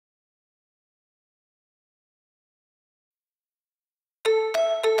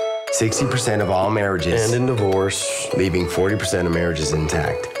60% of all marriages end in divorce, leaving 40% of marriages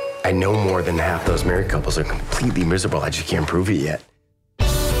intact. I know more than half those married couples are completely miserable. I just can't prove it yet.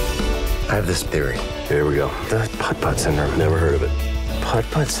 I have this theory. Here we go. The PUTT-PUTT syndrome. Never heard of it.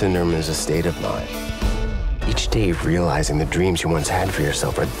 PUTT-PUTT syndrome is a state of mind. Each day realizing the dreams you once had for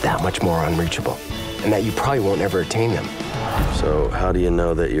yourself are that much more unreachable, and that you probably won't ever attain them. So how do you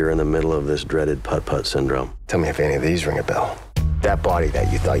know that you're in the middle of this dreaded PUTT-PUTT syndrome? Tell me if any of these ring a bell. That body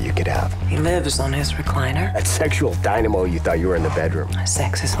that you thought you could have. He lives on his recliner. That sexual dynamo you thought you were in the bedroom.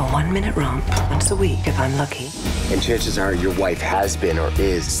 Sex is a 1-minute romp, once a week if I'm lucky. And chances are your wife has been or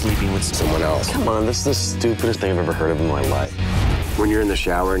is sleeping with someone else. Come on, this is the stupidest thing I've ever heard of in my life. When you're in the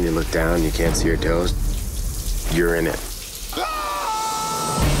shower and you look down and you can't see your toes, you're in it.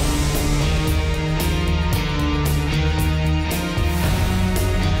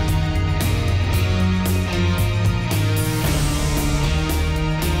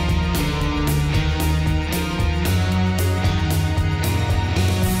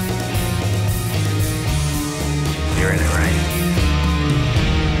 You're in it, right?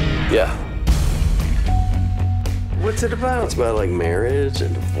 Yeah. What's it about? It's about like marriage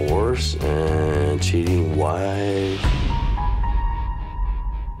and divorce and cheating wife.